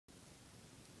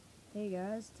Hey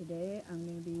guys, today I'm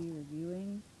going to be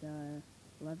reviewing the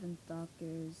 11th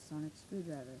Doctor's sonic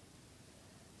screwdriver.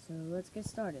 So let's get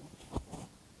started.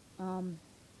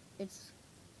 It's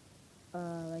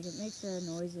like it makes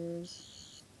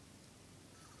noises,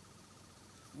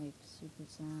 makes super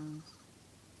sounds,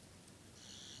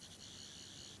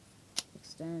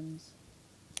 extends,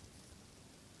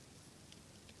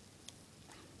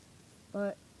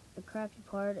 but the crappy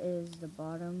part is the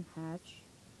bottom hatch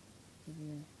of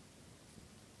your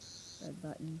red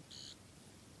button.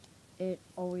 It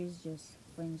always just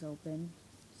flings open,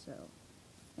 so,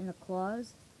 and the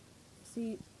claws,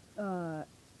 see, in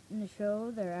the show,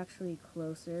 they're actually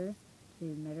closer to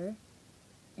the emitter,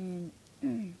 and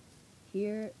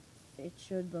here it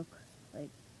should look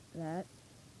like that,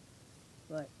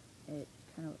 but it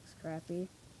kind of looks crappy.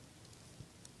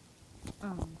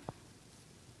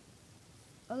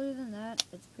 Other than that,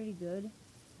 it's pretty good,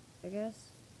 I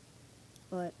guess,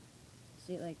 but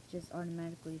see, it like just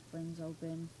automatically flings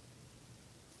open,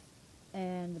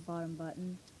 and the bottom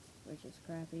button, which is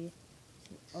crappy, is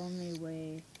the only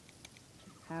way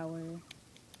to power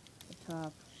the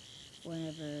top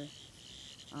whenever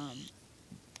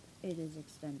it is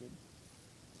extended.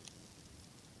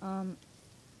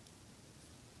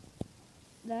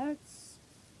 That's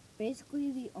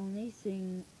basically the only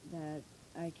thing that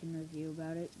I can review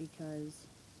about it, because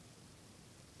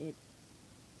it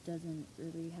doesn't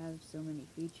really have so many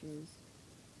features.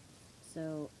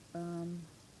 So,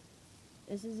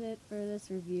 this is it for this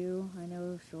review. I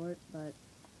know, short, but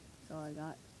that's all I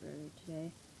got for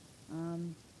today.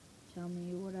 Tell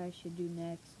me what I should do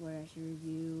next, what I should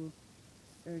review,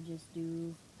 or just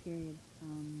do, period.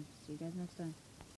 See you guys next time.